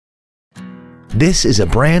This is a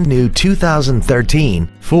brand new 2013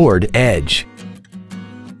 Ford Edge.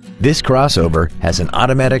 This crossover has an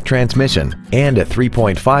automatic transmission and a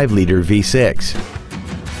 3.5-liter V6.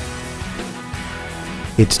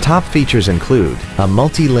 Its top features include a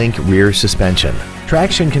multi-link rear suspension,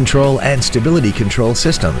 traction control and stability control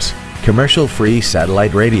systems, commercial-free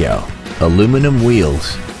satellite radio, aluminum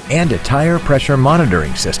wheels, and a tire pressure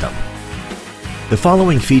monitoring system. The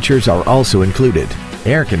following features are also included: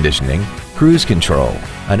 air conditioning, cruise control,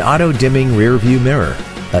 an auto-dimming rear-view mirror,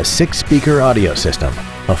 a 6-speaker audio system,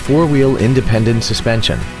 a 4-wheel independent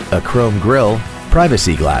suspension, a chrome grille,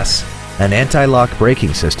 privacy glass, an anti-lock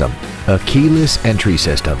braking system, a keyless entry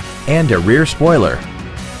system, and a rear spoiler.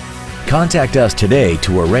 Contact us today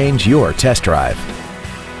to arrange your test drive.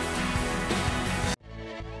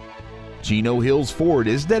 Chino Hills Ford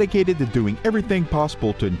is dedicated to doing everything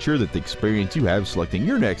possible to ensure that the experience you have selecting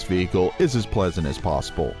your next vehicle is as pleasant as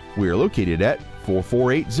possible. We are located at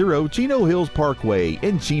 4480 Chino Hills Parkway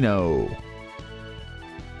in Chino.